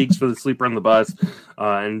listener leagues for the Sleeper on the Bus,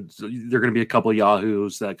 and there are going to be a couple of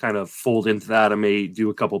Yahoos that kind of fold into that. I may do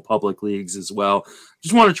a couple public leagues as well.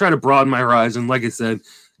 Just want to try to broaden my horizon. Like I said,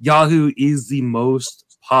 Yahoo is the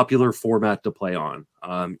most popular format to play on.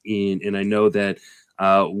 And I know that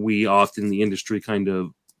we often in the industry kind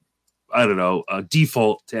of,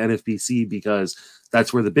 default to NFBC because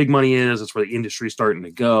that's where the big money is. That's where the industry is starting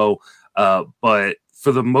to go. But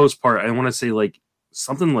for the most part, I want to say like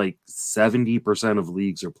something like 70% of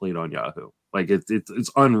leagues are played on Yahoo. Like it's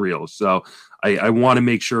unreal. So I want to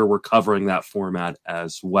make sure we're covering that format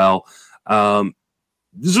as well.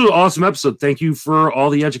 This is an awesome episode. Thank you for all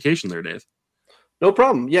the education there, Dave. No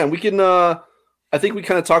problem. Yeah, we can. I think we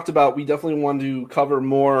kind of talked about, we definitely want to cover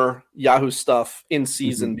more Yahoo stuff in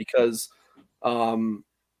season because, I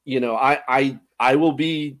will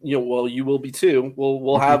be, well, you will be too.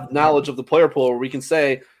 We'll have knowledge of the player pool where we can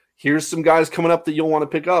say, here's some guys coming up that you'll want to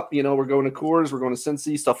pick up. We're going to Coors, we're going to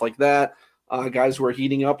Cincy, stuff like that. Guys who are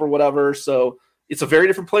heating up or whatever. So it's a very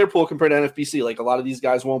different player pool compared to NFBC. Like, a lot of these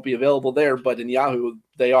guys won't be available there, but in Yahoo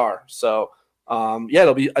they are. So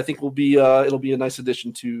it'll be a nice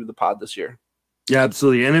addition to the pod this year. Yeah,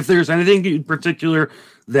 absolutely. And if there's anything in particular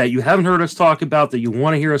that you haven't heard us talk about, that you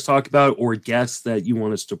want to hear us talk about, or guests that you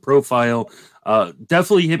want us to profile,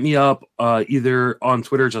 definitely hit me up either on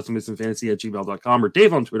Twitter, justinmasonfantasy@gmail.com, or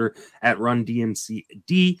Dave on Twitter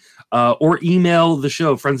 @RunDMCD, or email the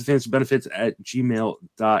show,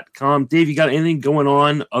 friendsoffantasybenefits@gmail.com. Dave, you got anything going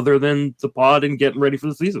on other than the pod and getting ready for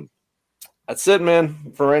the season? That's it,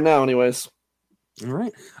 man, for right now anyways. All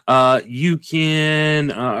right. You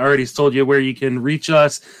can, I already told you where you can reach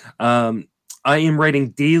us. I am writing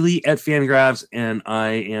daily at Fangraphs, and I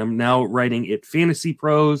am now writing at Fantasy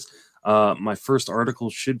Pros. My first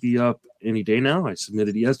article should be up any day now. I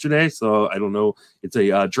submitted it yesterday, so I don't know. It's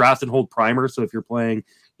a draft and hold primer. So if you're playing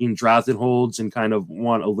in draft and holds and kind of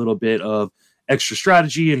want a little bit of extra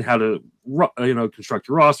strategy and how to, construct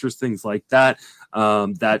your rosters, things like that,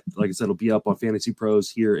 that, like I said, will be up on Fantasy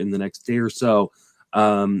Pros here in the next day or so.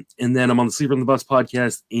 And then I'm on the Sleeper on the Bus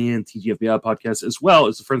podcast and TGFBI podcast, as well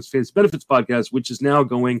as the Friends of Fantasy Benefits podcast, which is now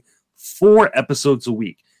going 4 episodes a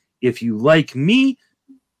week. If you like me,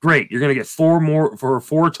 great. You're going to get 4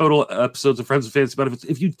 total episodes of Friends of Fantasy Benefits.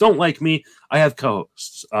 If you don't like me, I have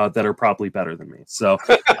co-hosts that are probably better than me. So,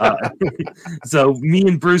 so me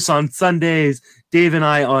and Bruce on Sundays, Dave and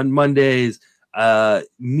I on Mondays.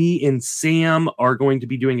 Me and Sam are going to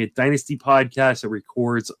be doing a Dynasty podcast that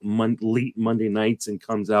records late Monday nights and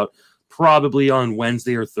comes out probably on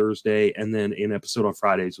Wednesday or Thursday, and then an episode on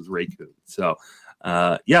Fridays with Ray Kuhn. So,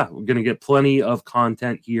 we're going to get plenty of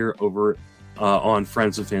content here over on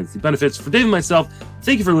Friends of Fantasy Benefits. For Dave and myself,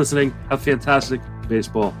 thank you for listening. Have a fantastic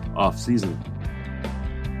baseball off season.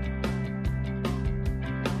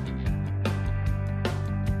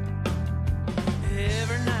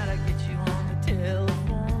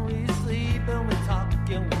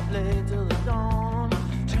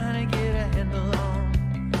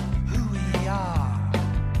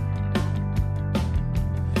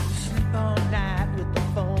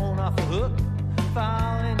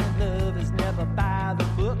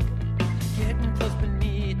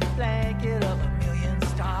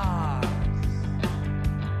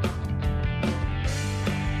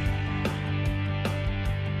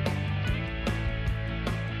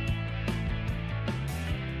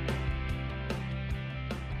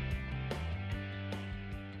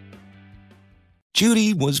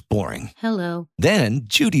 Judy was boring. Hello. Then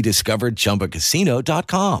Judy discovered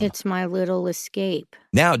ChumbaCasino.com. It's my little escape.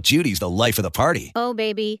 Now Judy's the life of the party. Oh,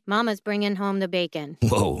 baby, mama's bringing home the bacon.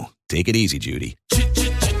 Whoa, take it easy, Judy.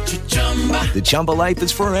 The Chumba life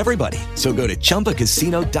is for everybody. So go to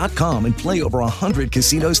ChumbaCasino.com and play over 100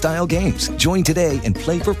 casino-style games. Join today and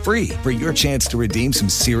play for free for your chance to redeem some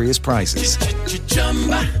serious prizes.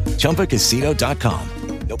 ChumbaCasino.com.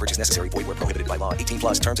 No purchase necessary. Void where prohibited by law.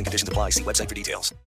 18+ terms and conditions apply. See website for details.